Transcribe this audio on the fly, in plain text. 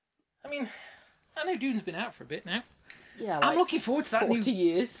mean, I know Dune's been out for a bit now. Yeah, I'm looking forward to that 40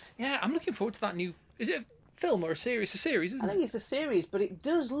 years. Yeah, I'm looking forward to that new... Is it a film or a series? It's a series, isn't it? I think it's a series, but it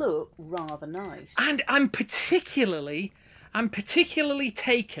does look rather nice. And I'm particularly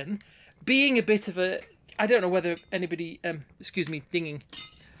taken, being a bit of a... I don't know whether anybody... excuse me, dinging.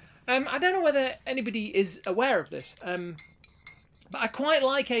 I don't know whether anybody is aware of this, but I quite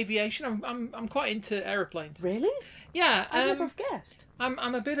like aviation. I'm quite into aeroplanes. Really? Yeah. I'd never have guessed.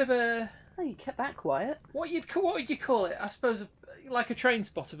 I'm a bit of a... Oh, you kept that quiet. What would you call it? I suppose like a train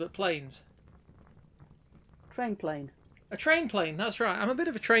spotter, but planes. Train plane. A train plane, that's right. I'm a bit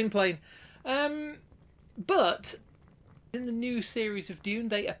of a train plane. But in the new series of Dune,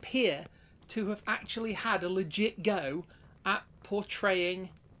 they appear to have actually had a legit go at portraying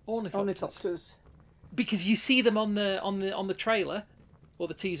ornithopters. Because you see them on the trailer, or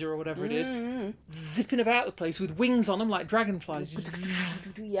the teaser, or whatever it is, zipping about the place with wings on them like dragonflies.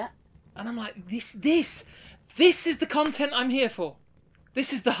 Yeah. And I'm like, this is the content I'm here for.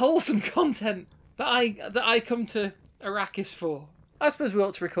 This is the wholesome content that I come to Arrakis for. I suppose we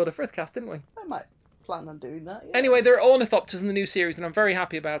ought to record a Frithcast, didn't we? I might plan on doing that. Yeah. Anyway, there are ornithopters in the new series, and I'm very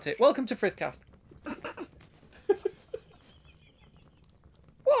happy about it. Welcome to Frithcast.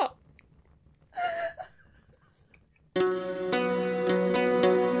 What?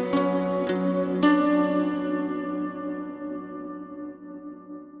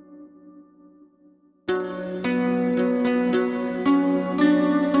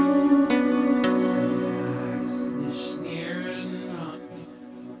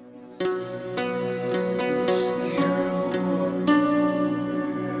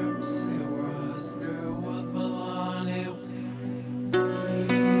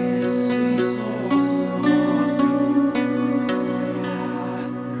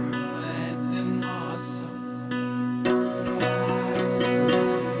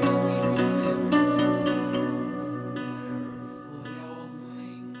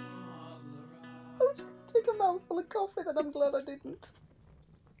 Coffee that I'm glad I didn't.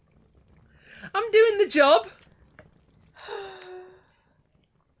 I'm doing the job.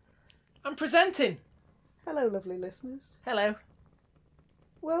 I'm presenting. Hello, lovely listeners. Hello.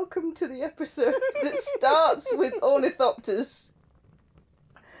 Welcome to the episode that starts with ornithopters.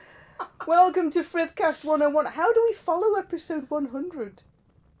 Welcome to Frithcast 101. How do we follow episode 100?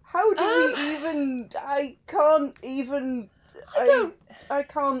 How do we even... I can't even... I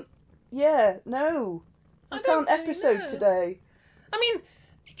can't... Yeah, no. I can't episode know. Today. I mean,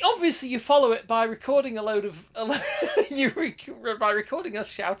 obviously you follow it by recording a load of... by recording us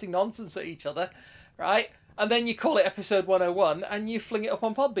shouting nonsense at each other, right? And then you call it episode 101 and you fling it up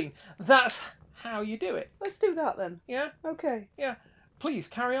on Podbean. That's how you do it. Let's do that then. Yeah? Okay. Yeah. Please,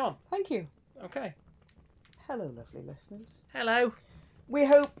 carry on. Thank you. Okay. Hello, lovely listeners. Hello. We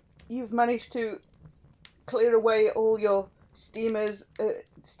hope you've managed to clear away all your streamers,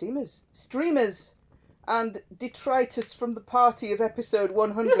 and detritus from the party of episode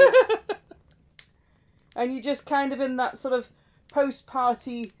 100. And you're just kind of in that sort of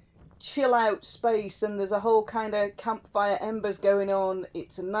post-party chill-out space, and there's a whole kind of campfire embers going on.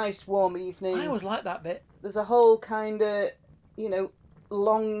 It's a nice warm evening. I always like that bit. There's a whole kind of,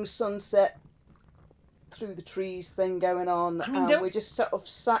 long sunset through the trees thing going on. I mean, and we're just sort of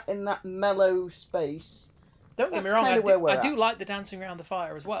sat in that mellow space. Don't get me wrong, I do like the dancing around the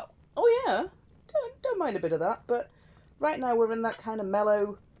fire as well. Oh yeah, don't mind a bit of that. But right now we're in that kind of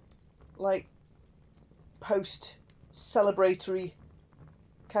mellow, like post-celebratory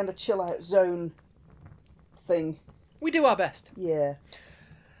kind of chill-out zone thing. We do our best. Yeah.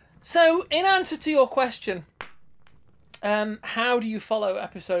 So, in answer to your question, how do you follow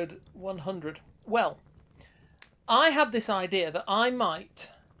episode 100? Well, I had this idea that I might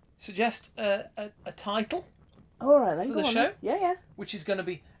suggest a title. All right, then, for go the on show, then. Yeah. which is going to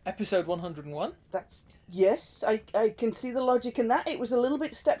be episode 101. Yes, I can see the logic in that. It was a little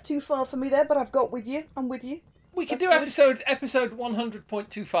bit step too far for me there, but I've got with you. I'm with you. We could That's do good. episode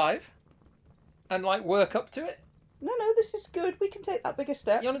 100.25 and work up to it. No, this is good. We can take that bigger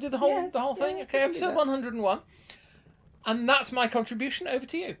step. You want to do the whole thing? Yeah, Okay, we can do episode that. 101. And that's my contribution. Over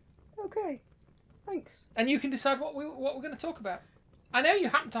to you. Okay, thanks. And you can decide what we're going to talk about. I know you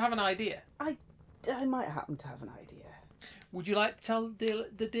happen to have an idea. I might happen to have an idea. Would you like to tell the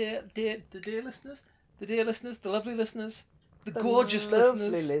dear listeners, the lovely listeners, the gorgeous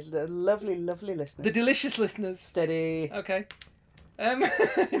listeners, the lovely listeners, the delicious listeners? Steady. Okay.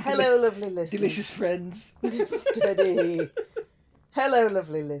 Hello, lovely listeners. Delicious friends. Steady. Hello,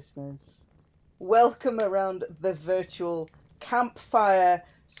 lovely listeners. Welcome around the virtual campfire.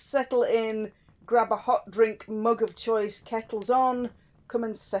 Settle in, grab a hot drink, mug of choice, kettles on, come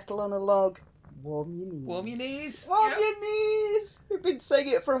and settle on a log. Warm your knees. Warm your knees. Warm your knees. We've been saying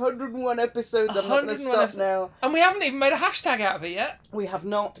it for 101 episodes. I'm not going to stop now. And we haven't even made a hashtag out of it yet. We have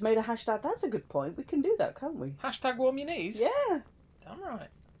not made a hashtag. That's a good point. We can do that, can't we? Hashtag warm your knees? Yeah. Damn right.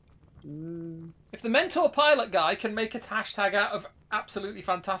 If the Mentor Pilot guy can make a hashtag out of absolutely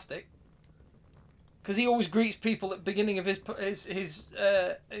fantastic, because he always greets people at the beginning of his videos.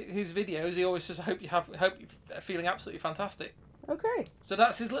 He always says, "I hope you're feeling absolutely fantastic." Okay. So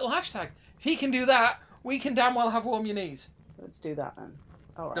that's his little hashtag. If he can do that, we can damn well have warm your knees. Let's do that then.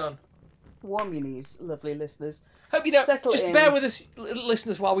 All right. Done. Warm your knees, lovely listeners. Hope you don't. Just bear with us,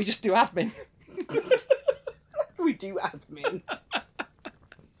 listeners, while we just do admin. We do admin.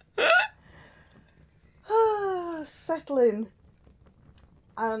 Settle in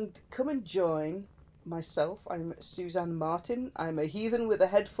and come and join myself. I'm Suzanne Martin. I'm a heathen with a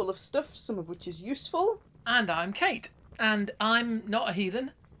head full of stuff, some of which is useful. And I'm Kate. And I'm not a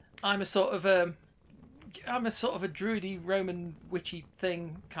heathen. I'm a sort of a druidy Roman witchy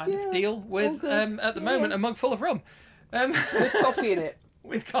thing kind of deal with at the moment a mug full of rum. With coffee in it.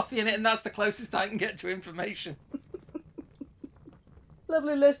 With coffee in it, and that's the closest I can get to information.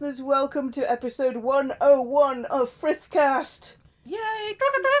 Lovely listeners, welcome to episode 101 of Frithcast. Yay!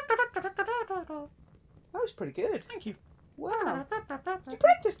 That was pretty good. Thank you. Wow. Did you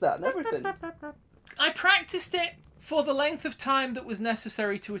practice that and everything? I practiced it for the length of time that was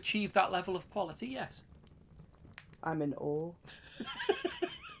necessary to achieve that level of quality, yes. I'm in awe.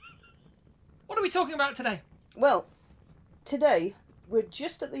 What are we talking about today? Well, today we're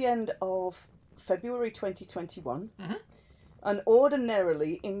just at the end of February 2021. Mm-hmm. And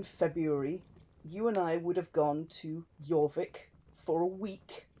ordinarily in February, you and I would have gone to Jorvik for a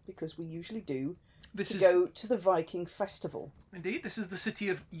week, because we usually do, go to the Viking Festival. Indeed, this is the city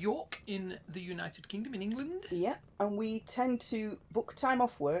of York in the United Kingdom, in England. Yeah, and we tend to book time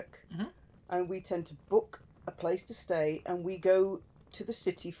off work, and we tend to book a place to stay, and we go to the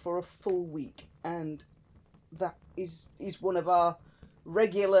city for a full week. And that is one of our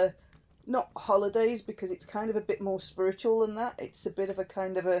regular... not holidays, because it's kind of a bit more spiritual than that. It's a bit of a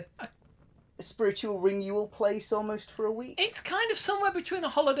kind of a spiritual renewal place almost for a week. It's kind of somewhere between a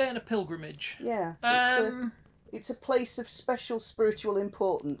holiday and a pilgrimage. Yeah. It's a place of special spiritual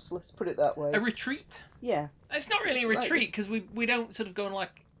importance, let's put it that way. A retreat? Yeah. It's not really a retreat, because we don't sort of go and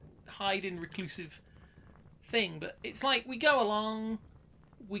like hide in reclusive thing, but it's like we go along,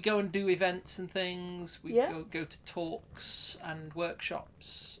 we go and do events and things, we go to talks and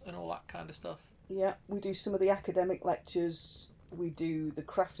workshops and all that kind of stuff. Yeah, we do some of the academic lectures, we do the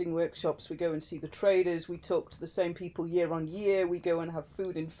crafting workshops, we go and see the traders, we talk to the same people year on year, we go and have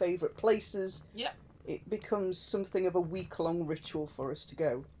food in favourite places. Yeah. It becomes something of a week-long ritual for us to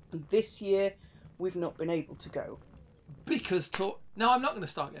go. And this year, we've not been able to go. Because No, I'm not going to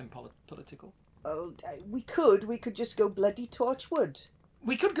start getting political. Oh, we could just go bloody Torchwood.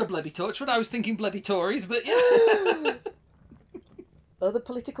 We could go bloody Torchwood. I was thinking bloody Tories, but yeah. Other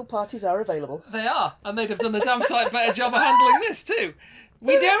political parties are available. They are, and they'd have done a damn sight better job of handling this too.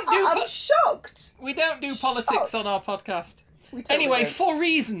 I'm shocked. We don't do politics on our podcast. Anyway, for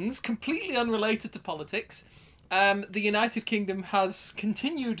reasons completely unrelated to politics, the United Kingdom has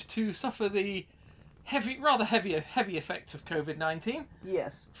continued to suffer the rather heavy effects of COVID-19.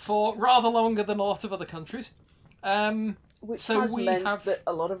 Yes. For rather longer than a lot of other countries. Which has meant that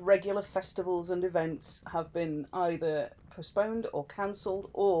a lot of regular festivals and events have been either postponed or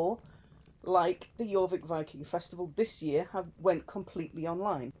cancelled, or, like the Jorvik Viking Festival this year, went completely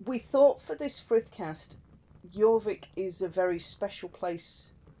online. We thought for this Frithcast, Jorvik is a very special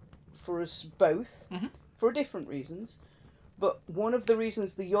place for us both, for different reasons. But one of the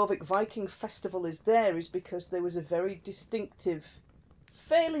reasons the Jorvik Viking Festival is there is because there was a very distinctive,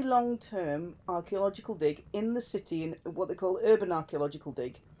 fairly long-term archaeological dig in the city, in what they call urban archaeological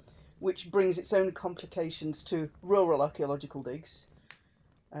dig, which brings its own complications to rural archaeological digs.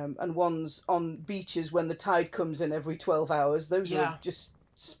 And ones on beaches when the tide comes in every 12 hours. Those are just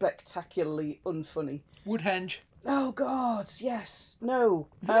spectacularly unfunny. Woodhenge. Oh, God, yes. No.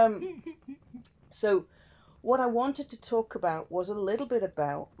 So what I wanted to talk about was a little bit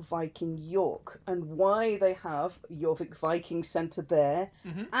about Viking York and why they have Jorvik Viking Centre there,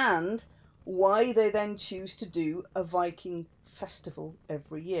 and why they then choose to do a Viking festival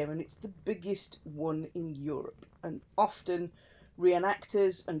every year. And it's the biggest one in Europe. And often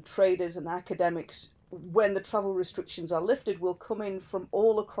reenactors and traders and academics, when the travel restrictions are lifted, will come in from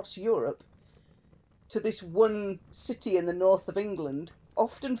all across Europe to this one city in the north of England,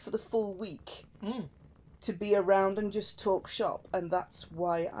 often for the full week. To be around and just talk shop, and that's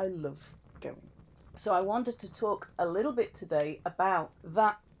why I love going. So I wanted to talk a little bit today about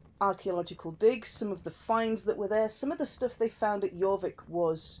that archaeological dig, some of the finds that were there. Some of the stuff they found at Jorvik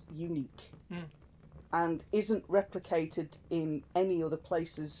was unique and isn't replicated in any other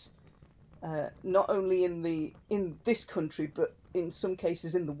places, not only in this country, but in some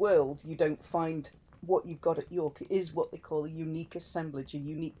cases in the world. You don't find what you've got at York. It is what they call a unique assemblage, a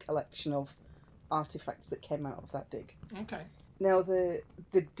unique collection of artefacts that came out of that dig. Okay. Now the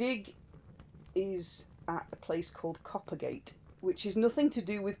dig is at a place called Coppergate, which is nothing to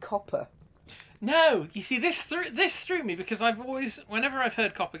do with copper. No, you see, this threw me, because I've always, whenever I've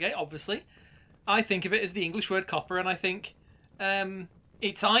heard Coppergate, obviously, I think of it as the English word copper, and I think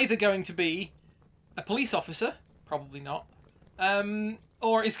it's either going to be a police officer, probably not,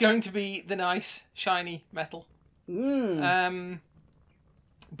 or it's going to be the nice, shiny metal. But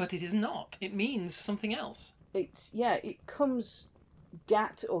it is not. It means something else. It comes,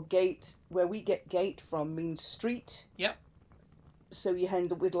 gat or gate, where we get gate from, means street. Yep. So you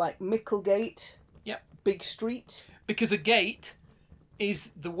end up with like Micklegate. Yep. Big street. Because a gate is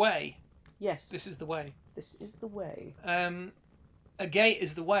the way. Yes. This is the way. This is the way. A gate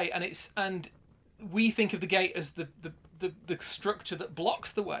is the way, and we think of the gate as the structure that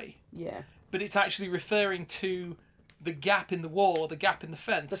blocks the way. Yeah. But it's actually referring to the gap in the wall or the gap in the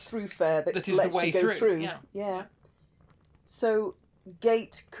fence. The throughfare that is lets the way you go through. Yeah. So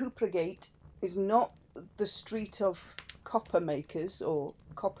gate, Coopergate, is not the street of copper makers or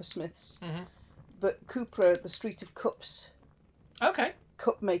coppersmiths, but Cupra, the street of cups. Okay.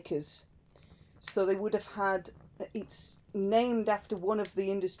 Cup makers. So they would have had, it's named after one of the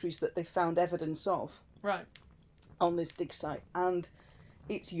industries that they found evidence of. Right. On this dig site. And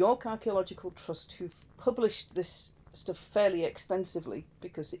it's York Archaeological Trust who've published this stuff fairly extensively,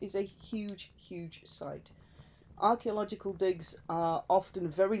 because it is a huge, huge site. Archaeological digs are often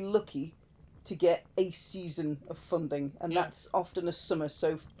very lucky to get a season of funding, and that's often a summer,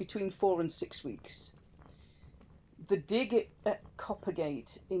 so between 4 and 6 weeks. The dig at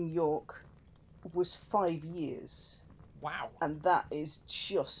Coppergate in York was 5 years. Wow. And that is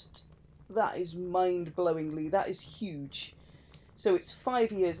mind-blowingly, that is huge. So it's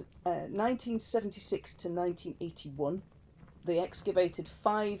 5 years, 1976 to 1981. They excavated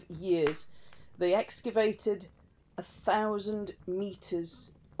 5 years. They excavated 1,000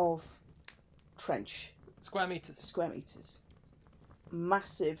 metres of trench. Square metres.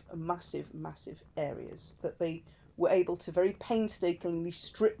 Massive, massive, massive areas that they were able to very painstakingly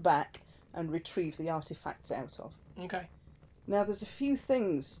strip back and retrieve the artefacts out of. Okay. Now there's a few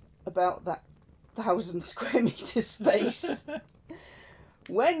things about that 1,000 square metre space.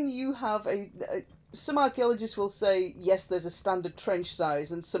 When you have some archaeologists will say, yes, there's a standard trench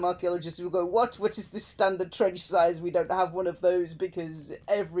size, and some archaeologists will go, what is this standard trench size? We don't have one of those, because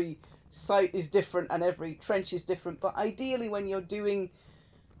every site is different and every trench is different. But ideally, when you're doing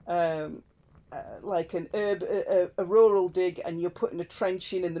like a rural dig and you're putting a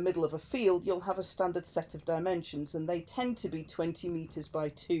trench in the middle of a field, you'll have a standard set of dimensions, and they tend to be 20 metres by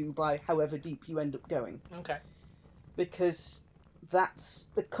 2 by however deep you end up going. Okay. Because that's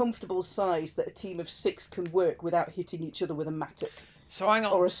the comfortable size that a team of 6 can work without hitting each other with a mattock. So hang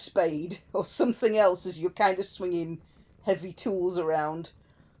on. Or a spade, or something else as you're kind of swinging heavy tools around.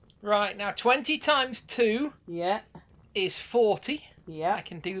 Right, now 20 times 2 is 40. Yeah. I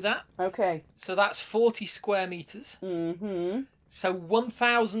can do that. Okay. So that's 40 square metres. Mm-hmm. So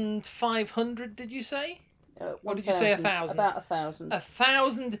 1,500, did you say? Or did you say 1,000? About 1,000.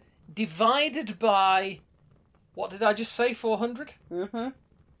 1,000 divided by, what did I just say, 400? Mm-hmm.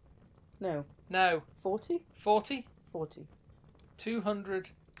 No. 40? 40? 40. 200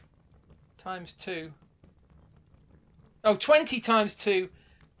 times 2. Oh, 20 times 2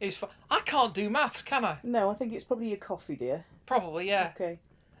 is... I can't do maths, can I? No, I think it's probably your coffee, dear. Probably, yeah. Okay.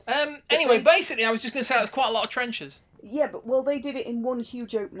 Anyway, basically, I was just going to say that's quite a lot of trenches. Yeah, but, well, they did it in one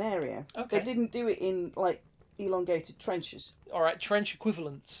huge open area. Okay. They didn't do it in, like, elongated trenches. All right, trench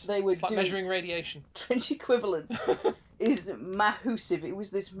equivalents. They would it's like measuring radiation. Trench equivalent is massive. It was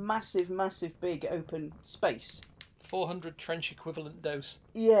this massive, massive big open space. 400 trench equivalent dose.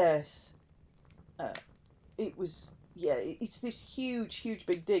 Yes. It was... Yeah, it's this huge, huge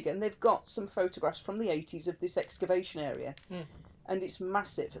big dig, and they've got some photographs from the 80s of this excavation area, and it's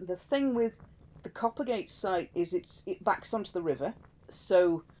massive. And the thing with the Coppergate site is it backs onto the river,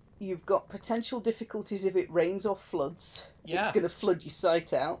 so you've got potential difficulties if it rains or floods. Yeah. It's going to flood your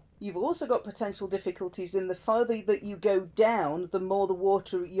site out. You've also got potential difficulties in the farther that you go down, the more the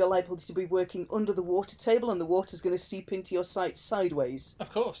water, you're liable to be working under the water table, and the water's going to seep into your site sideways.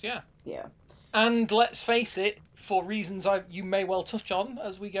 Of course, yeah. Yeah. And let's face it, for reasons you may well touch on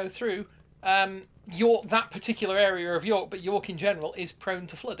as we go through, York, that particular area of York, but York in general, is prone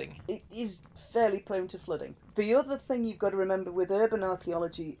to flooding. It is fairly prone to flooding. The other thing you've got to remember with urban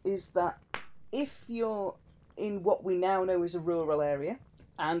archaeology is that if you're in what we now know is a rural area,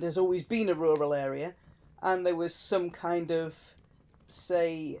 and has always been a rural area, and there was some kind of,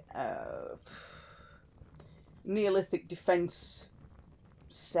 say, Neolithic defence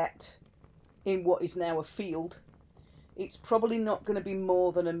set in what is now a field, it's probably not going to be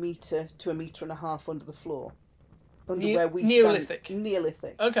more than 1 metre to 1.5 metres under the floor. Where we Neolithic. Stand.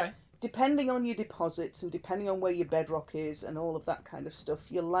 Neolithic. Okay. Depending on your deposits and depending on where your bedrock is and all of that kind of stuff,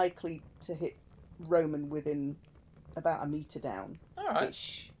 you're likely to hit Roman within about 1 metre down. All right.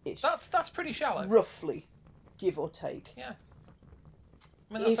 Ish. That's pretty shallow. Roughly, give or take. Yeah.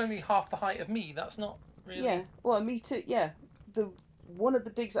 I mean, that's only half the height of me. That's not really... Yeah, well, 1 metre, yeah. One of the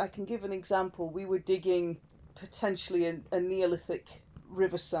digs, I can give an example. We were digging potentially a Neolithic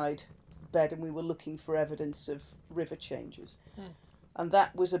riverside bed, and we were looking for evidence of river changes. And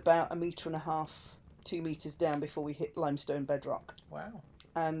that was about 1.5 metres, 2 metres down before we hit limestone bedrock. Wow.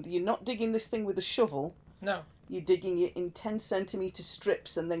 And you're not digging this thing with a shovel. No. You're digging it in 10 centimetre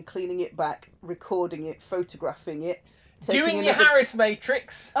strips and then cleaning it back, recording it, photographing it. Doing your Harris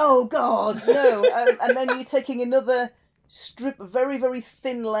matrix. Oh, God, no. And then you're taking another strip, a very, very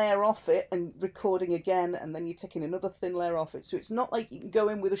thin layer off it and recording again, and then you're taking another thin layer off it. So it's not like you can go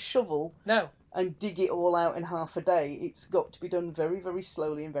in with a shovel and dig it all out in half a day. It's got to be done very, very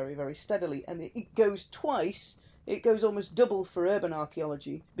slowly and very, very steadily. And it goes twice. It goes almost double for urban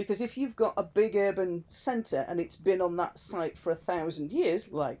archaeology, because if you've got a big urban centre and it's been on that site for 1,000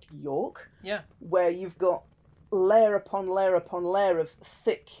 years, like York, where you've got layer upon layer upon layer of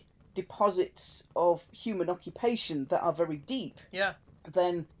thick deposits of human occupation that are very deep,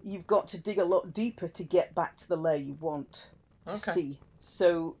 then you've got to dig a lot deeper to get back to the layer you want to see.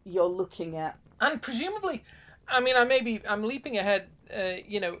 So you're looking at... And presumably, I mean, I'm leaping ahead,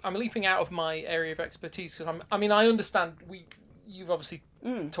 I'm leaping out of my area of expertise, because I understand you've obviously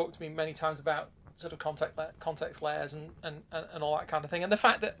talked to me many times about sort of context layers and all that kind of thing, and the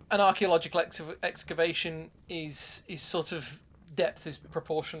fact that an archaeological excavation is sort of depth is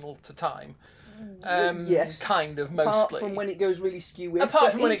proportional to time. Yes. Kind of, mostly. Apart from when it goes really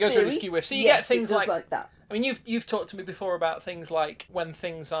skew-whiff. So you get things like that. I mean, you've talked to me before about things like when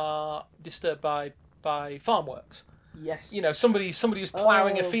things are disturbed by farm works. Yes. You know, somebody who's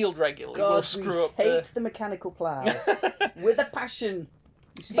ploughing a field regularly will screw up. Hate the mechanical plough with a passion.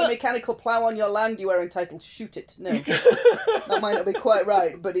 You see a mechanical plough on your land, you are entitled to shoot it. No, that might not be quite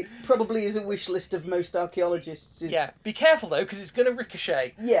right, but it probably is a wish list of most archaeologists. Yeah, be careful though, because it's going to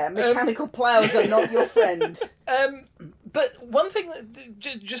ricochet. Yeah, mechanical ploughs are not your friend. But one thing that,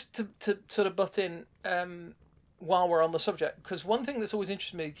 just to sort of butt in while we're on the subject, because one thing that's always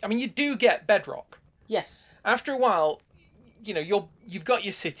interested me, I mean, you do get bedrock. Yes. After a while, you've got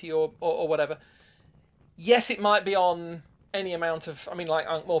your city or whatever. Yes, it might be on any amount of, I mean, like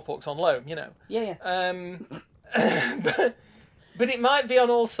Ankh-Morpork's on loam, Yeah. But it might be on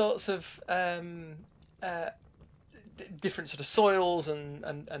all sorts of different sort of soils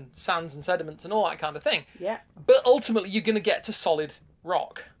and sands and sediments and all that kind of thing. Yeah. But ultimately, you're going to get to solid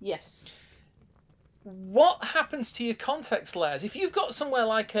rock. Yes. What happens to your context layers? If you've got somewhere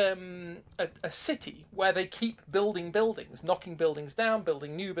like a city where they keep building buildings, knocking buildings down,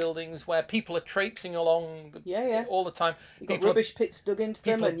 building new buildings, where people are traipsing along all the time. You've got rubbish pits dug into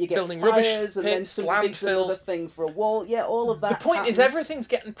them, and you get fires, and then somebody digs another thing for a wall. Yeah, all of that. The point is everything's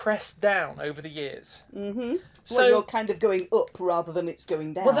getting pressed down over the years. Mm-hmm. So you're kind of going up rather than it's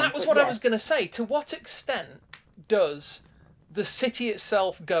going down. Well, that was what I was going to say. To what extent does the city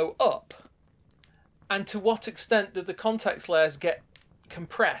itself go up? And to what extent do the context layers get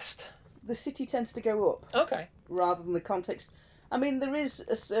compressed? The city tends to go up. Okay. Rather than the context. I mean, there is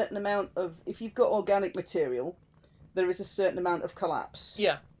a certain amount of... If you've got organic material, there is a certain amount of collapse.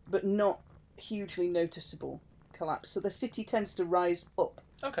 Yeah. But not hugely noticeable collapse. So the city tends to rise up.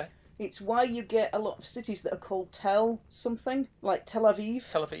 Okay. It's why you get a lot of cities that are called Tel something, like Tel Aviv.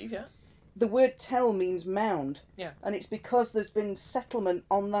 Tel Aviv, yeah. The word tel means mound. Yeah. And it's because there's been settlement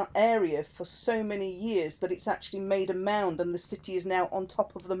on that area for so many years that it's actually made a mound, and the city is now on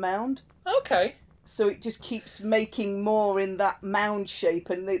top of the mound. Okay. So it just keeps making more in that mound shape,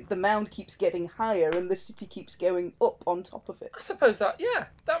 and the mound keeps getting higher, and the city keeps going up on top of it. I suppose that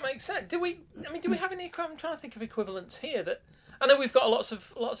makes sense. Do we have any? I'm trying to think of equivalents here. That I know we've got lots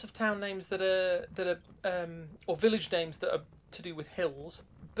of town names that are or village names that are to do with hills.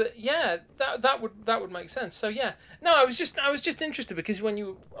 But yeah, that would make sense. So yeah, no, I was just interested because when you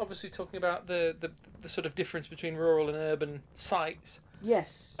were obviously talking about the sort of difference between rural and urban sites,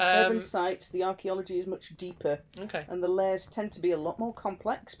 Yes. Urban sites, the archaeology is much deeper. Okay. And the layers tend to be a lot more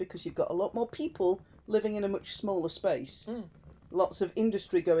complex because you've got a lot more people living in a much smaller space. Lots of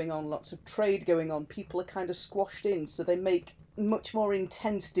industry going on, lots of trade going on. People are kind of squashed in, so they make much more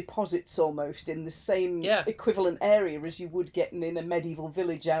intense deposits almost in the same equivalent area as you would get in a medieval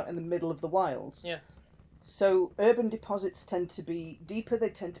village out in the middle of the wilds. Yeah. So urban deposits tend to be deeper, they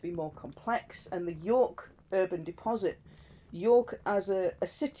tend to be more complex, and the York urban deposit, York as a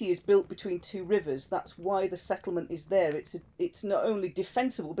city is built between two rivers. That's why the settlement is there. It's not only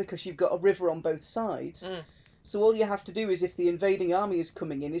defensible because you've got a river on both sides, so all you have to do is, if the invading army is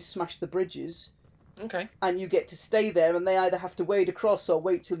coming in, is smash the bridges. Okay. And you get to stay there, and they either have to wade across or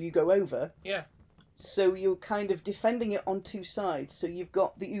wait till you go over. Yeah. So you're kind of defending it on two sides. So you've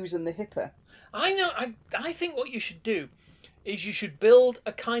got the Ouse and the Hipper. I know. I think what you should do is you should build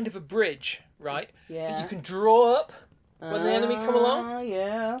a kind of a bridge, right? Yeah. That you can draw up when the enemy come along.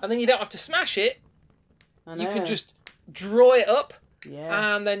 Yeah. And then you don't have to smash it. I know. You can just draw it up.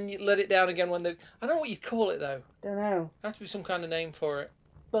 Yeah. And then you let it down again when the... I don't know what you'd call it, though. Don't know. There has to be some kind of name for it.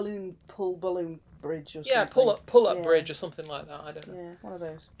 Balloon bridge or something. Yeah, pull up bridge or something like that. I don't know. Yeah, one of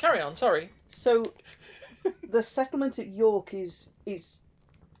those. Carry on, sorry. So, the settlement at York is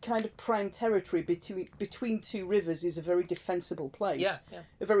kind of prime territory between two rivers. Is a very defensible place. Yeah.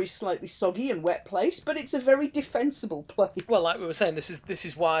 A very slightly soggy and wet place, but it's a very defensible place. Well, like we were saying, this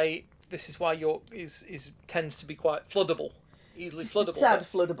is why York tends to be quite floodable. Easily floodable. Sad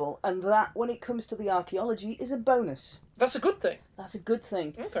floodable, and that, when it comes to the archaeology, is a bonus. That's a good thing. That's a good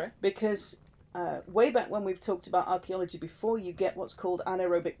thing. Okay. Because way back when we've talked about archaeology before, you get what's called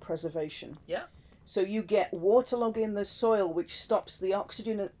anaerobic preservation. Yeah. So you get waterlog in the soil, which stops the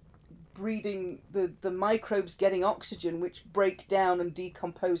oxygen breeding, the microbes getting oxygen, which break down and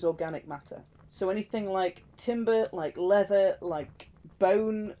decompose organic matter. So anything like timber, like leather, like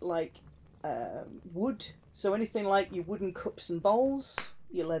bone, like wood. So anything like your wooden cups and bowls,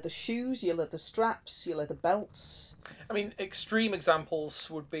 your leather shoes, your leather straps, your leather belts. I mean, extreme examples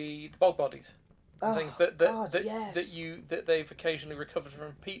would be the bog bodies. Things that they've occasionally recovered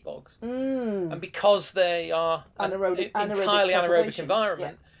from peat bogs. And because they are entirely anaerobic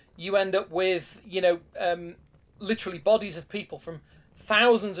environment, you end up with, literally bodies of people from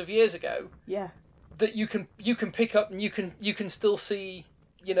thousands of years ago. Yeah. That you can pick up, and you can still see,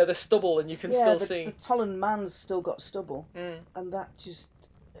 the stubble, and you can still see. The Tolland man's still got stubble, and that just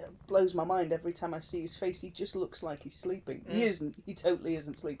blows my mind every time I see his face. He just looks like he's sleeping. He isn't. He totally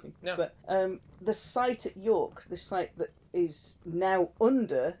isn't sleeping. No. But the site at York, the site that is now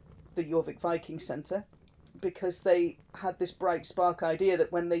under the Jorvik Viking Centre, because they had this bright spark idea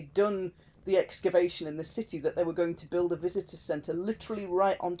that when they'd done the excavation in the city, that they were going to build a visitor centre literally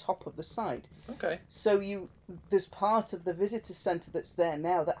right on top of the site. Okay. So there's part of the visitor centre that's there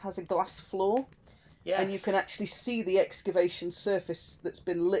now that has a glass floor. Yes. And you can actually see the excavation surface that's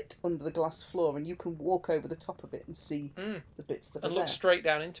been lit under the glass floor, and you can walk over the top of it and see the bits that are there. And look straight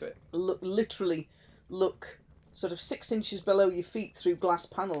down into it. Literally look sort of 6 inches below your feet through glass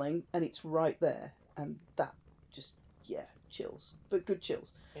panelling, and it's right there. And that just, chills. But good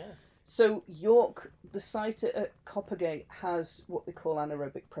chills. Yeah. So York, the site at Coppergate, has what they call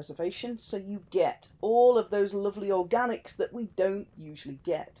anaerobic preservation. So you get all of those lovely organics that we don't usually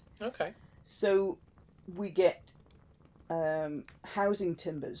get. Okay. So we get housing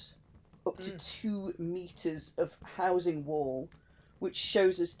timbers, up to 2 meters of housing wall, which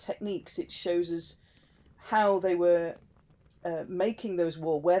shows us techniques. It shows us how they were making those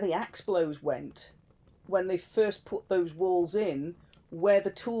walls, where the axe blows went when they first put those walls in, where the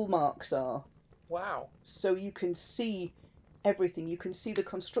tool marks are. Wow. So you can see everything. You can see the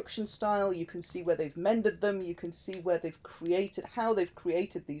construction style, you can see where they've mended them, you can see where how they've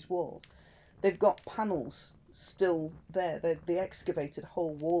created these walls. They've got panels still there. They excavated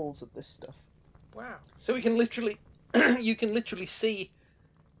whole walls of this stuff. Wow. So we can literally, you can literally see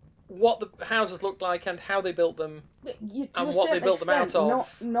what the houses looked like and how they built them, and what they built them out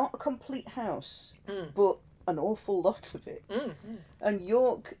of. Not a complete house, but an awful lot of it. And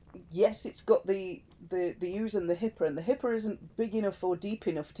York, yes, it's got the Ouse and the Hipper, and the Hipper isn't big enough or deep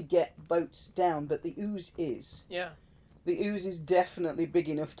enough to get boats down, but the Ouse is. Yeah. The Ouse is definitely big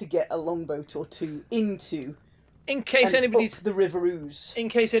enough to get a longboat or two into. In case anybody's up the River Ouse. In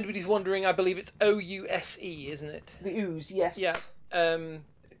case anybody's wondering, I believe it's Ouse, isn't it? The Ouse, yes. Yeah.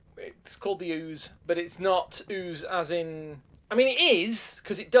 It's called the Ouse, but it's not Ouse as in. I mean, it is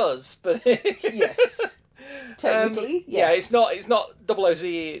because it does, but yes. Technically, yes. Yeah, it's not OOZE.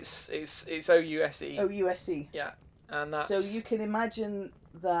 It's OUSE. OUSE. Yeah, and that's. So you can imagine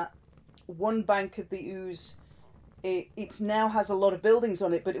that one bank of the Ouse It now has a lot of buildings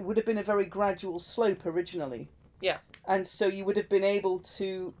on it, but it would have been a very gradual slope originally. Yeah. And so you would have been able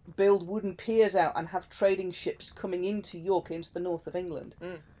to build wooden piers out and have trading ships coming into York, into the north of England.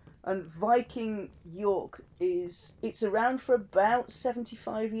 And Viking York it's around for about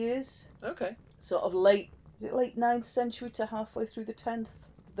 75 years. Okay. Sort of late 9th century to halfway through the 10th,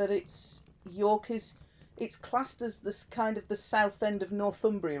 that it's classed as this kind of the south end of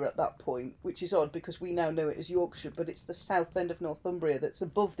Northumbria at that point, which is odd because we now know it as Yorkshire, but it's the south end of Northumbria that's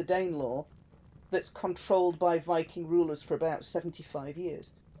above the Danelaw, that's controlled by Viking rulers for about 75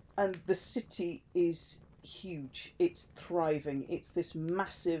 years. And the city is huge. It's thriving. It's this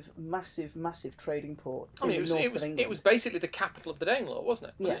massive, massive, massive trading port. I mean, it was basically the capital of the Danelaw,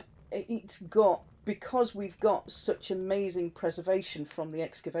 wasn't it? It's got, because we've got such amazing preservation from the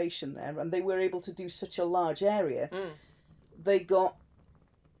excavation there, and they were able to do such a large area, they got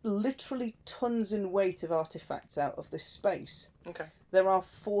literally tons in weight of artifacts out of this space. Okay. There are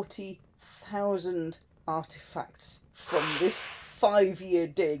 40,000 artifacts from this 5-year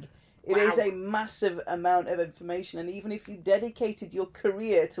dig. It is a massive amount of information, and even if you dedicated your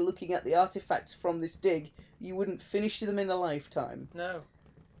career to looking at the artifacts from this dig, you wouldn't finish them in a lifetime. No.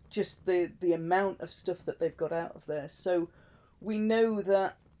 Just the amount of stuff that they've got out of there. So we know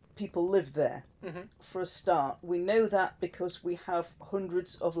that people lived there, for a start. We know that because we have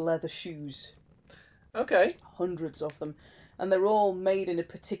hundreds of leather shoes. Okay. Hundreds of them. And they're all made in a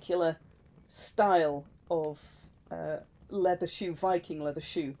particular style of leather shoe, Viking leather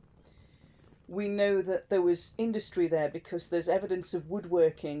shoe. We know that there was industry there because there's evidence of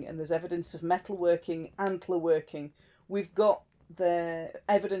woodworking and there's evidence of metalworking, antler working. We've got the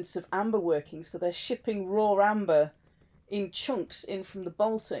evidence of amber working, so they're shipping raw amber in chunks in from the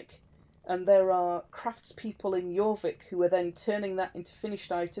Baltic. And there are craftspeople in Jorvik who are then turning that into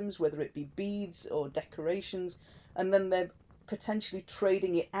finished items, whether it be beads or decorations, and then they're potentially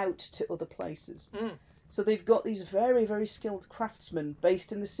trading it out to other places. So they've got these very, very skilled craftsmen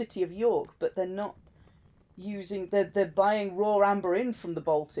based in the city of York, but they're not using, they're buying raw amber in from the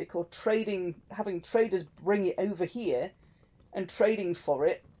Baltic, or having traders bring it over here and trading for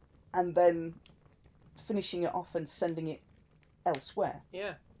it, and then finishing it off and sending it elsewhere.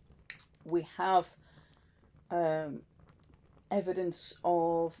 Yeah. We have evidence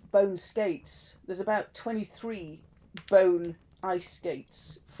of bone skates. There's about 23 bone ice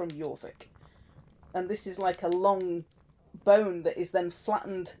skates from Jorvik. And this is like a long bone that is then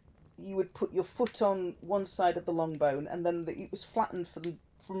flattened. You would put your foot on one side of the long bone, and then it was flattened from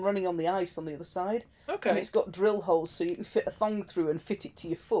running on the ice on the other side. Okay. And it's got drill holes so you can fit a thong through and fit it to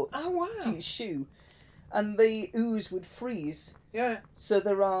your foot. Oh, wow. To your shoe. And the ooze would freeze. Yeah. So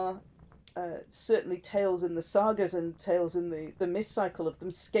there are certainly tales in the sagas and tales in the myth cycle of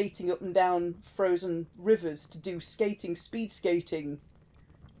them skating up and down frozen rivers to do speed skating,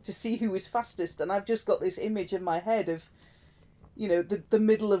 to see who was fastest. And I've just got this image in my head of, the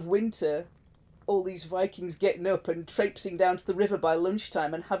middle of winter, all these Vikings getting up and traipsing down to the river by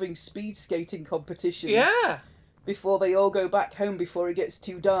lunchtime and having speed skating competitions. Yeah. Before they all go back home before it gets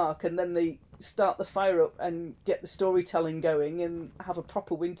too dark, and then they start the fire up and get the storytelling going and have a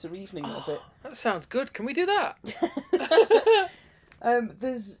proper winter evening of it. That sounds good. Can we do that?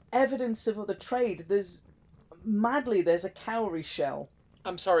 There's evidence of other trade. There's a cowrie shell.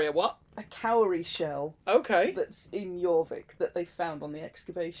 I'm sorry, a what? A cowrie shell. Okay. That's in Jorvik that they found on the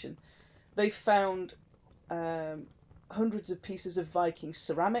excavation. They found hundreds of pieces of Viking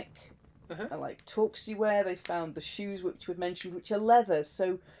ceramic, like Torksyware. They found the shoes which we've mentioned, which are leather.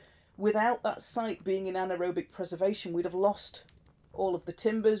 So without that site being in anaerobic preservation, we'd have lost all of the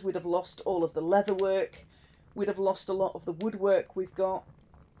timbers, we'd have lost all of the leather work, we'd have lost a lot of the woodwork we've got.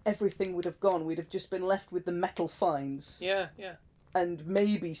 Everything would have gone. We'd have just been left with the metal finds. Yeah, yeah. And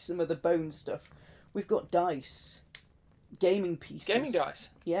maybe some of the bone stuff. We've got dice. Gaming pieces. Gaming dice?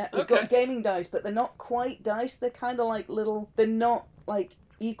 Yeah, we've got gaming dice, but they're not quite dice. They're kind of like they're not like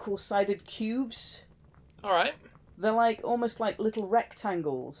equal-sided cubes. Alright. They're almost like little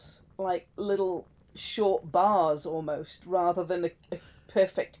rectangles. Like little short bars almost, rather than a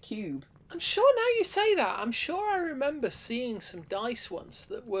perfect cube. I'm sure now you say that, I'm sure I remember seeing some dice once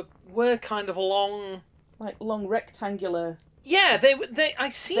that were kind of long... Like long rectangular... Yeah, I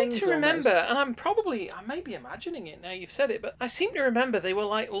seem to remember, almost. and I may be imagining it now you've said it, but I seem to remember they were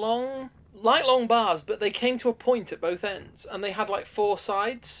like long bars, but they came to a point at both ends, and they had like 4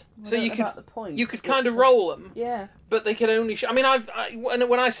 sides, so you could kind of roll them. Yeah. But they could only. When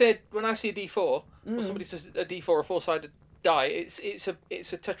I see a D4, or somebody says a D4, a 4-sided die, it's a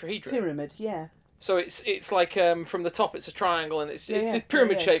tetrahedron. Pyramid, yeah. So it's like from the top it's a triangle, and it's a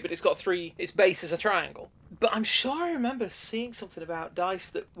pyramid shape, but it's got 3. Its base is a triangle. But I'm sure I remember seeing something about dice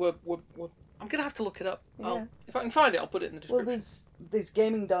that were I'm going to have to look it up. Yeah. If I can find it, I'll put it in the description. Well, there's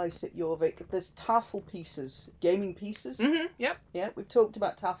gaming dice at Jorvik. There's Tafel pieces, gaming pieces. Mm-hmm, yep. Yeah, we've talked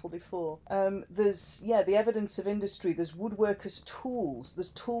about Tafel before. There's the evidence of industry. There's woodworkers' tools.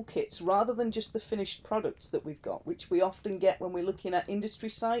 There's toolkits rather than just the finished products that we've got, which we often get when we're looking at industry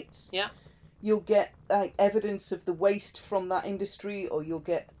sites. Yeah. You'll get evidence of the waste from that industry, or you'll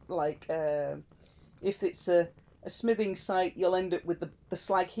get if it's a smithing site, you'll end up with the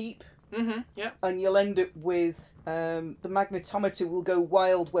slag heap. Mm-hmm, yeah. And you'll end up with the magnetometer will go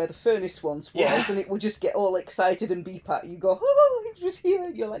wild where the furnace once was, and it will just get all excited and beep at you. Go, oh, it was here.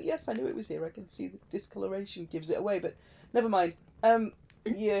 And you're like, yes, I knew it was here. I can see the discoloration gives it away, but never mind.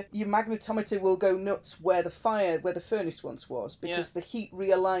 Your magnetometer will go nuts where the furnace once was, because the heat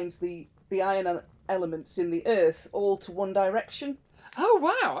realigns the iron elements in the earth all to one direction. Oh,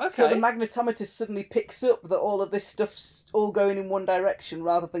 wow, okay. So the magnetometer suddenly picks up that all of this stuff's all going in one direction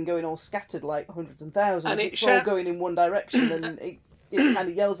rather than going all scattered like hundreds and thousands. And it's all going in one direction, and it kind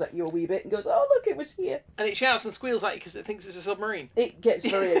of yells at you a wee bit and goes, oh, look, it was here. And it shouts and squeals at you because it thinks it's a submarine. It gets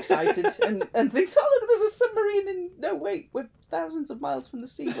very excited and thinks, oh, look, there's a submarine, and no, wait, we're thousands of miles from the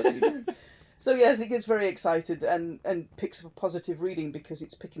sea. What are you doing? So yes, it gets very excited and picks up a positive reading because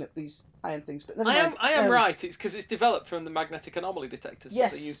it's picking up these iron things. But never mind. I am right. It's because it's developed from the magnetic anomaly detectors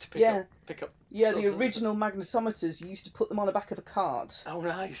that they used to pick up. Yeah, the original magnetometers, you used to put them on the back of a cart. Oh,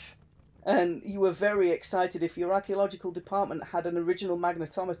 nice. And you were very excited if your archaeological department had an original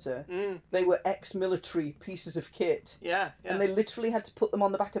magnetometer. They were ex-military pieces of kit. Yeah. And they literally had to put them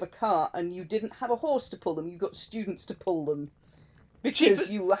on the back of a cart, and you didn't have a horse to pull them. You got students to pull them. Because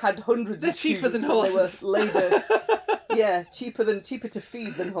you had hundreds of students. They're cheaper than horses. They were labour. cheaper to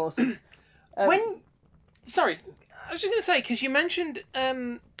feed than horses. Sorry, I was just going to say, because you mentioned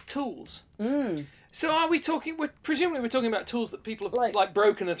tools. So are we talking? Presumably we're talking about tools that people have like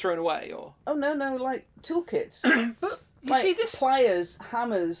broken and thrown away, or? Oh no, like toolkits. But you see this pliers,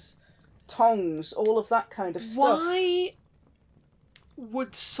 hammers, tongs, all of that kind of stuff. Why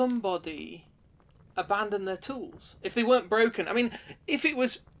would somebody abandon their tools if they weren't broken? I mean, if it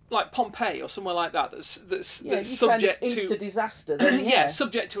was like Pompeii or somewhere like that, that's subject kind of to disaster. Then,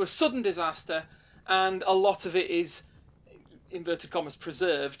 subject to a sudden disaster, and a lot of it is inverted commas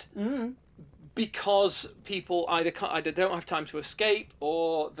preserved because people either don't have time to escape,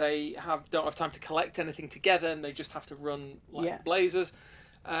 or they don't have time to collect anything together, and they just have to run like blazers.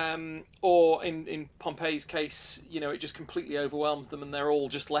 Or in Pompeii's case, it just completely overwhelms them and they're all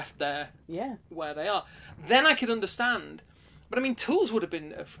just left there where they are. Then I could understand. But I mean, tools would have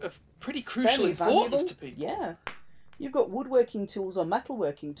been of pretty crucial importance to people. Yeah. You've got woodworking tools or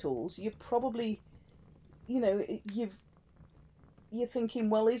metalworking tools. You're probably, you're thinking,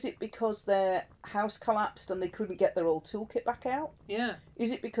 well, is it because their house collapsed and they couldn't get their old toolkit back out? Yeah. Is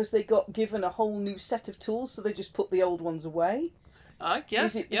it because they got given a whole new set of tools so they just put the old ones away?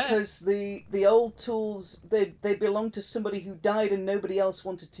 Is it because the old tools, they belong to somebody who died and nobody else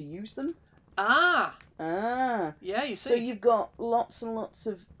wanted to use them? Yeah, you see. So you've got lots and lots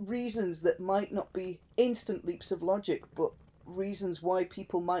of reasons that might not be instant leaps of logic, but reasons why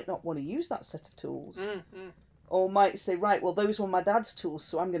people might not want to use that set of tools. Or might say, right, well, those were my dad's tools,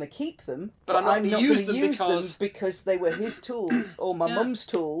 so I'm going to keep them. But I'm not going to use them because they were his tools, or my mum's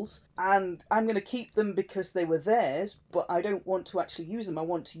tools. And I'm going to keep them because they were theirs, but I don't want to actually use them. I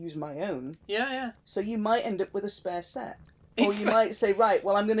want to use my own. Yeah. So you might end up with a spare set. Or you might say, right,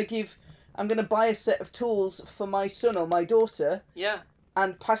 well, I'm going to buy a set of tools for my son or my daughter. Yeah.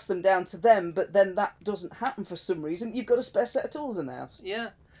 And pass them down to them, but then that doesn't happen for some reason. You've got a spare set of tools in the house. Yeah.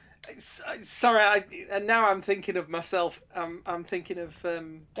 Sorry, and now I'm thinking of myself. I'm thinking of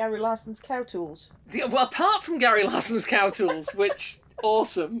Gary Larson's cow tools. Well, apart from Gary Larson's cow tools, which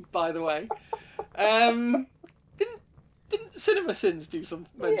awesome, by the way. Didn't Cinema Sins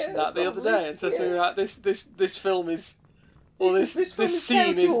mention that the other day and said something like this film is, or this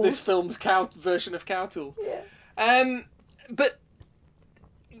scene is this film's cow version of cow tools. Yeah. But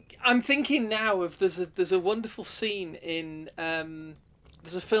I'm thinking now of there's a wonderful scene in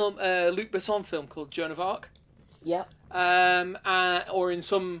there's a film, Luc Besson film called Joan of Arc. Yeah. Or in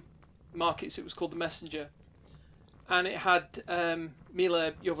some markets it was called The Messenger. And it had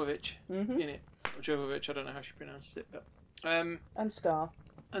Mila Jovovich in it. Or Jovovich, I don't know how she pronounces it. But, and Scar.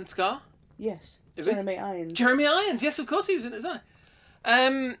 And Scar? Yes. Jeremy Irons. Jeremy Irons, yes, of course he was in it as well.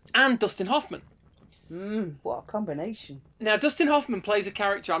 And Dustin Hoffman. What a combination. Now, Dustin Hoffman plays a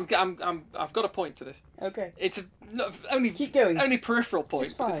character. I've got a point to this. Okay. It's a no, only keep going. Only peripheral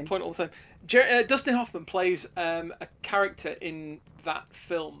point, but it's a point all the time. Dustin Hoffman plays a character in that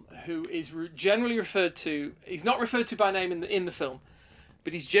film who is generally referred to. He's not referred to by name in the film,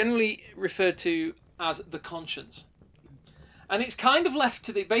 but he's generally referred to as the Conscience. And it's kind of left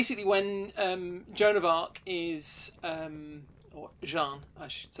to basically when Joan of Arc is, or Jeanne, I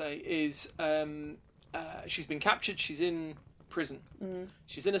should say, is she's been captured. She's in prison.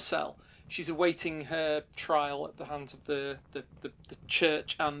 She's in a cell. She's awaiting her trial at the hands of the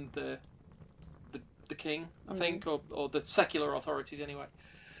church and the king, I think, or the secular authorities anyway.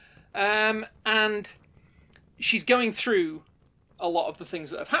 And she's going through a lot of the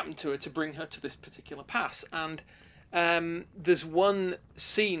things that have happened to her to bring her to this particular pass. And there's one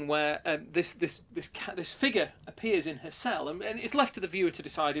scene where this figure appears in her cell, and it's left to the viewer to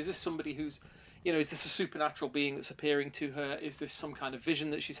decide: is this somebody who's, is this a supernatural being that's appearing to her? Is this some kind of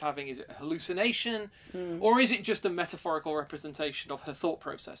vision that she's having? Is it a hallucination, or is it just a metaphorical representation of her thought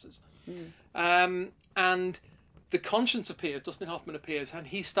processes? And the Conscience appears. Dustin Hoffman appears, and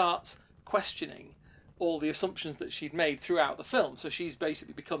he starts questioning all the assumptions that she'd made throughout the film. So she's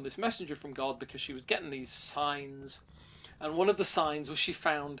basically become this messenger from God because she was getting these signs, and one of the signs was she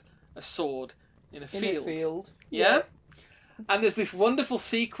found a sword in a field. Yeah. And there's this wonderful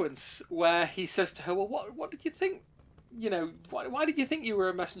sequence where he says to her, "Well, what did you think? Why did you think you were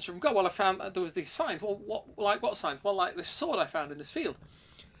a messenger from God?" "Well, I found that there was these signs." "Well, what signs?" "Well, like this sword I found in this field."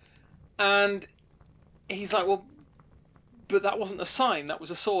 And he's like, "Well, but that wasn't a sign. That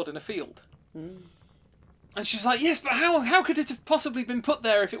was a sword in a field." And she's like, "Yes, but how could it have possibly been put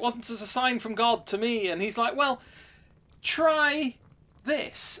there if it wasn't as a sign from God to me?" And he's like, "Well, try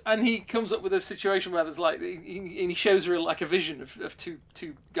this." And he comes up with a situation where there's he shows her like a vision of two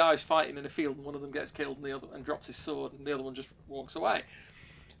guys fighting in a field, and one of them gets killed and the other and drops his sword, and the other one just walks away.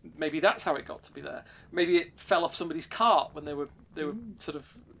 Maybe that's how it got to be there. Maybe it fell off somebody's cart when they were sort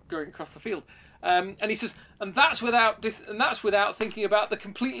of going across the field. And he says, and that's without thinking about the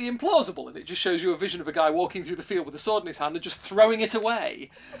completely implausible, and it just shows you a vision of a guy walking through the field with a sword in his hand and just throwing it away.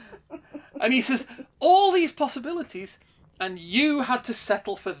 And he says, all these possibilities, and you had to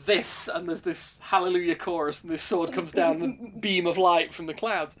settle for this. And there's this hallelujah chorus, and this sword comes down the beam of light from the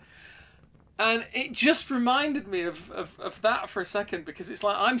clouds. And it just reminded me of that for a second, because it's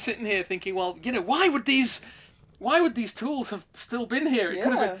like I'm sitting here thinking, well, why would these tools have still been here? It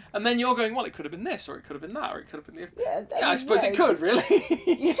could have been, and then you're going, well, it could have been this, or it could have been that, or it could have been the. I suppose it could,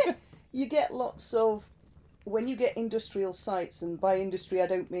 really. You get lots of, when you get industrial sites, and by industry I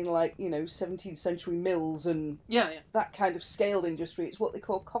don't mean 17th century mills and that kind of scaled industry. It's what they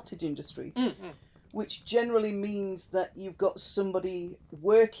call cottage industry, which generally means that you've got somebody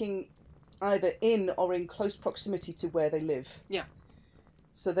working either in or in close proximity to where they live. Yeah.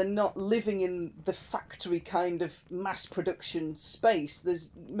 So they're not living in the factory kind of mass production space. There's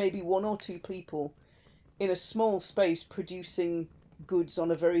maybe one or two people in a small space producing goods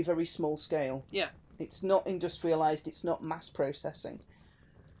on a very, very small scale. Yeah. It's not industrialised, it's not mass processing.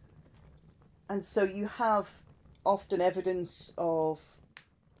 And so you have often evidence of,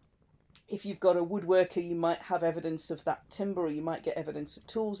 if you've got a woodworker, you might have evidence of that timber, or you might get evidence of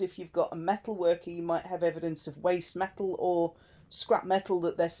tools. If you've got a metal worker, you might have evidence of waste metal or scrap metal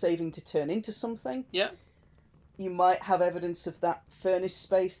that they're saving to turn into something. Yeah. You might have evidence of that furnace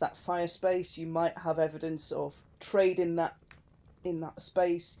space, that fire space. You might have evidence of trade in that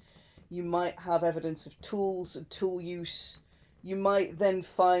space. You might have evidence of tools and tool use. You might then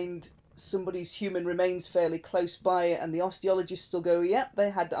find somebody's human remains fairly close by, and the osteologists still go, yep, they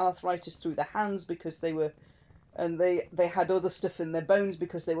had arthritis through their hands because they had other stuff in their bones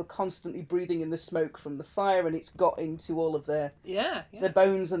because they were constantly breathing in the smoke from the fire, and it's got into all of their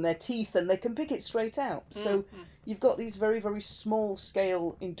bones and their teeth, and they can pick it straight out. So you've got these very, very small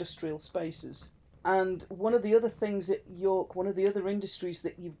scale industrial spaces. And one of the other things at York, one of the other industries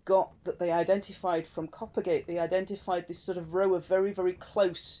that you've got that they identified from Coppergate, they identified this sort of row of very, very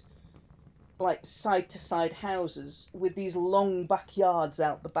close, side-to-side houses with these long backyards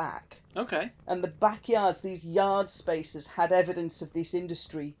out the back. Okay. And the backyards, these yard spaces, had evidence of this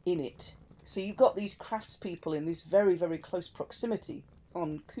industry in it. So you've got these craftspeople in this very, very close proximity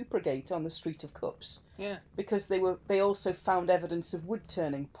on Coopergate, on the Street of Cups. Yeah. Because they also found evidence of wood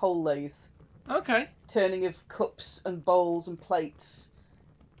turning, pole lathe. Okay. Turning of cups and bowls and plates.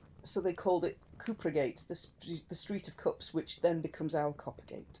 So they called it Coopergate, the Street of Cups, which then becomes our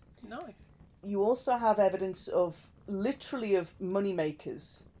Coppergate. Nice. You also have evidence of money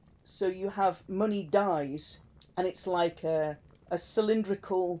makers. So you have money dies, and it's like a a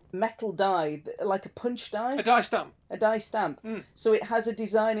cylindrical metal die, like a punch die. A die stamp. A die stamp. So it has a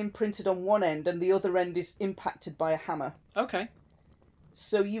design imprinted on one end and the other end is impacted by a hammer. Okay.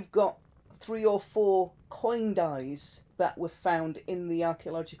 So you've got 3 or 4 coin dies that were found in the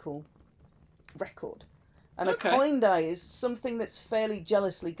archaeological record. And a coin die is something that's fairly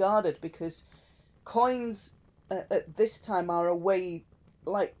jealously guarded because coins at this time are a way,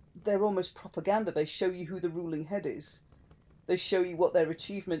 like, they're almost propaganda. They show you who the ruling head is. They show you what their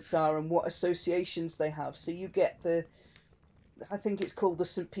achievements are and what associations they have. So you get I think it's called the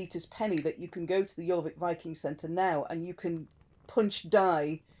St. Peter's Penny, that you can go to the Jorvik Viking Centre now and you can punch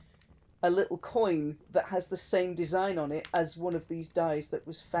die a little coin that has the same design on it as one of these dies that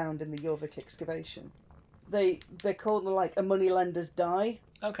was found in the Jorvik excavation. They're called like a moneylender's die.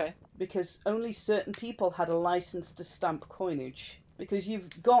 Okay. Because only certain people had a license to stamp coinage. Because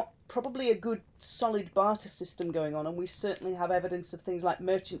you've got probably a good solid barter system going on, and we certainly have evidence of things like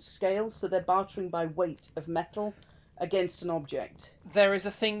merchant scales, so they're bartering by weight of metal against an object. There is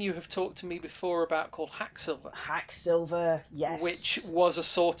a thing you have talked to me before about called hacksilver. Hacksilver, yes. Which was a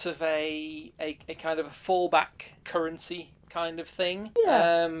sort of a kind of a fallback currency kind of thing.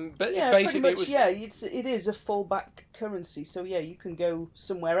 Yeah. But yeah, basically much, it was... Yeah, it is a fallback currency, so yeah, you can go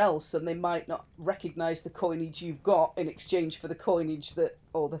somewhere else and they might not recognise the coinage you've got in exchange for the coinage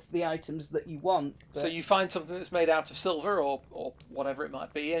or the items that you want. But... So you find something that's made out of silver or whatever it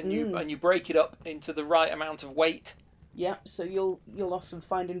might be, and you break it up into the right amount of weight. Yeah, so you'll often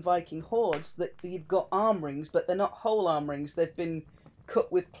find in Viking hoards that you've got arm rings, but they're not whole arm rings. They've been cut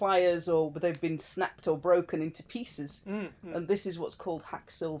with pliers or they've been snapped or broken into pieces. And this is what's called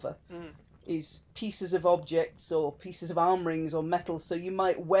hacksilver. Is pieces of objects or pieces of arm rings or metal. So you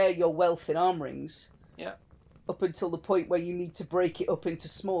might wear your wealth in arm rings. Yeah. Up until the point where you need to break it up into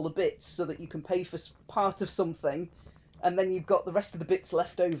smaller bits so that you can pay for part of something, and then you've got the rest of the bits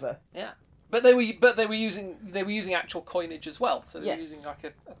left over. Yeah. But they were using actual coinage as well. So they were using like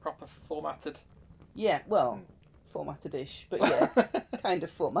a proper formatted. Yeah, well, formatted-ish, but yeah, kind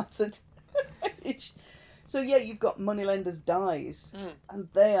of formatted. So yeah, you've got moneylenders' dies, and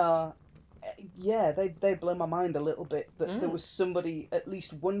they are, they blow my mind a little bit that there was somebody, at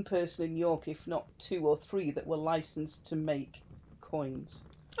least one person in York, if not 2 or 3, that were licensed to make coins.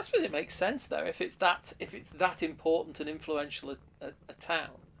 I suppose it makes sense though, if it's that important and influential a town.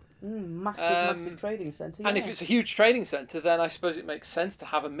 Massive trading centre. Yeah. And if it's a huge trading centre, then I suppose it makes sense to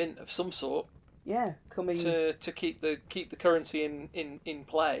have a mint of some sort. Yeah, coming to keep the currency in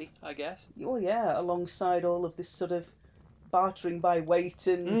play, I guess. Oh yeah, alongside all of this sort of bartering by weight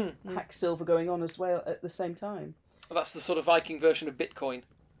and hacksilver going on as well at the same time. Well, that's the sort of Viking version of Bitcoin.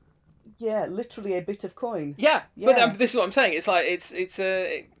 Yeah, literally a bit of coin. Yeah. But this is what I'm saying. It's like it's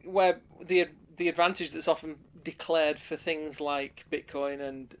where the advantage that's often declared for things like Bitcoin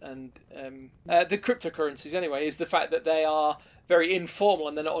and the cryptocurrencies anyway is the fact that they are very informal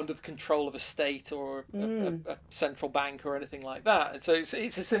and they're not under the control of a state or a central bank or anything like that. So it's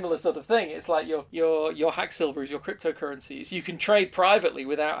a similar sort of thing. It's like your hacksilver is your cryptocurrencies. You can trade privately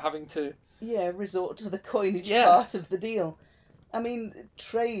without having to resort to the coinage part of the deal. I mean, the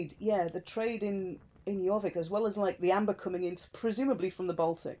trade in Jorvik, as well as like the amber coming in presumably from the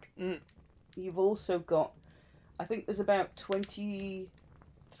Baltic. You've also got, I think there's about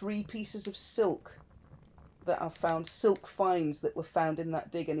 23 pieces of silk that are found, silk finds that were found in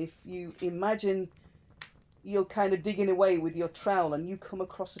that dig. And if you imagine you're kind of digging away with your trowel and you come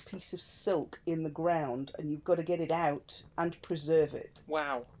across a piece of silk in the ground and you've got to get it out and preserve it.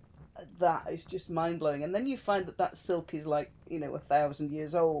 Wow. That is just mind-blowing. And then you find that silk is like, 1,000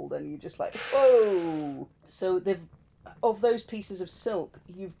 years old and you're just like, whoa! So of those pieces of silk,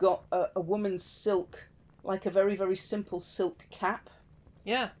 you've got a woman's silk, like a very, very simple silk cap.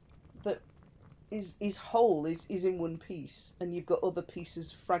 Yeah. That is whole, is in one piece. And you've got other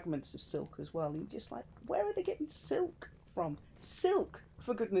pieces, fragments of silk as well. And you're just like, where are they getting silk from? Silk,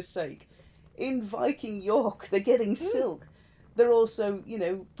 for goodness sake. In Viking York, they're getting silk. They're also,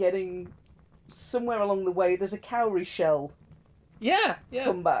 getting somewhere along the way, there's a cowrie shell. Yeah.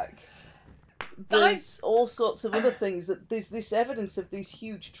 Come back. There's all sorts of other things that there's this evidence of these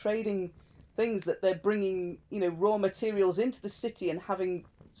huge trading things that they're bringing, raw materials into the city and having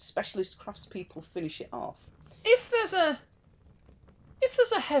specialist craftspeople finish it off. If there's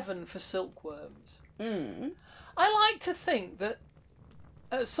a heaven for silkworms, I like to think that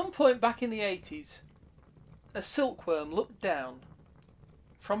at some point back in the 80s, a silkworm looked down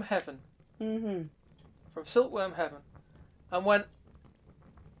from heaven, from silkworm heaven, and went,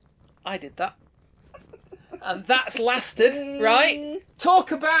 I did that. And that's lasted, right?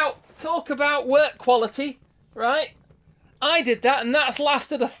 Talk about work quality, right? I did that, and that's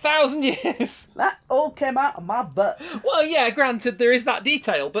lasted 1,000 years. That all came out of my butt. Well, yeah, granted, there is that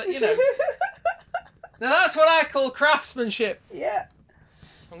detail, but, you know. Now, that's what I call craftsmanship. Yeah.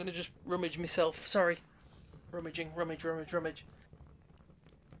 I'm going to just rummage myself. Sorry. Rummage.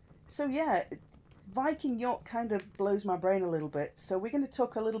 So, yeah, Viking York kind of blows my brain a little bit. So we're going to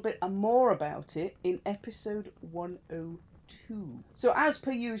talk a little bit more about it in episode 102. So as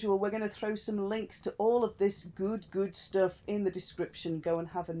per usual, we're going to throw some links to all of this good stuff in the description. Go and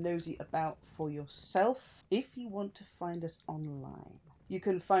have a nosy about for yourself if you want to find us online. You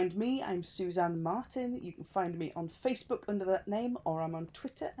can find me, I'm Suzanne Martin. You can find me on Facebook under that name, or I'm on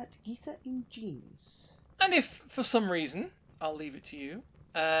Twitter at Geetha in Jeans. And if, for some reason, I'll leave it to you,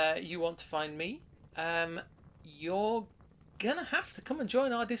 you want to find me, you're going to have to come and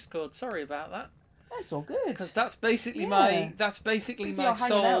join our Discord. Sorry about that. That's all good. Because that's basically my your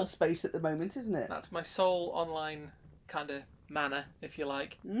sole hanging out space at the moment, isn't it? That's my sole online kind of manor, if you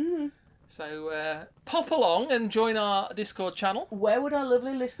like. Mm-hmm. So pop along and join our Discord channel. Where would our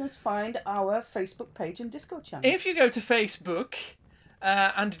lovely listeners find our Facebook page and Discord channel? If you go to Facebook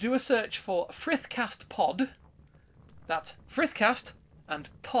and do a search for Frithcast Pod, that's Frithcast and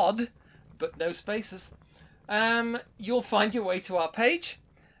Pod, but no spaces, you'll find your way to our page.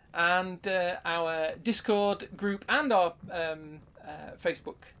 And our Discord group and our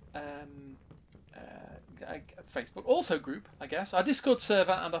Facebook also group, I guess. Our Discord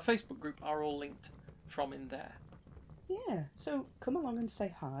server and our Facebook group are all linked from in there. Yeah, so come along and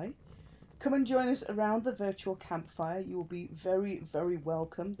say hi. Come and join us around the virtual campfire. You will be very, very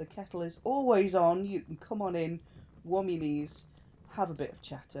welcome. The kettle is always on. You can come on in, warm your knees, have a bit of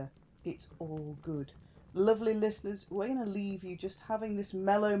chatter. It's all good. Lovely listeners, we're going to leave you just having this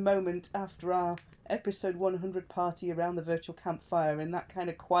mellow moment after our episode 100 party around the virtual campfire in that kind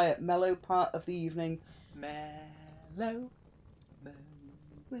of quiet, mellow part of the evening. Mellow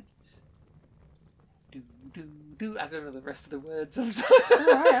moments. Do. I don't know the rest of the words. I'm sorry. It's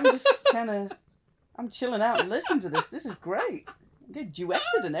alright, I'm just I'm chilling out and listening to this. This is great. I get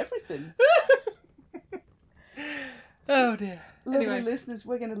duetted and everything. Oh dear. Lovely Anyway. listeners,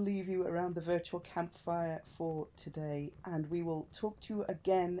 we're going to leave you around the virtual campfire for today, and we will talk to you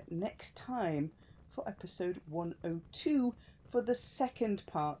again next time for episode 102 for the second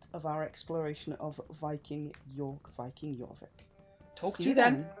part of our exploration of Viking Jorvik. Talk to you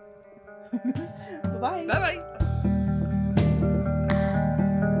then. Bye-bye. Bye-bye.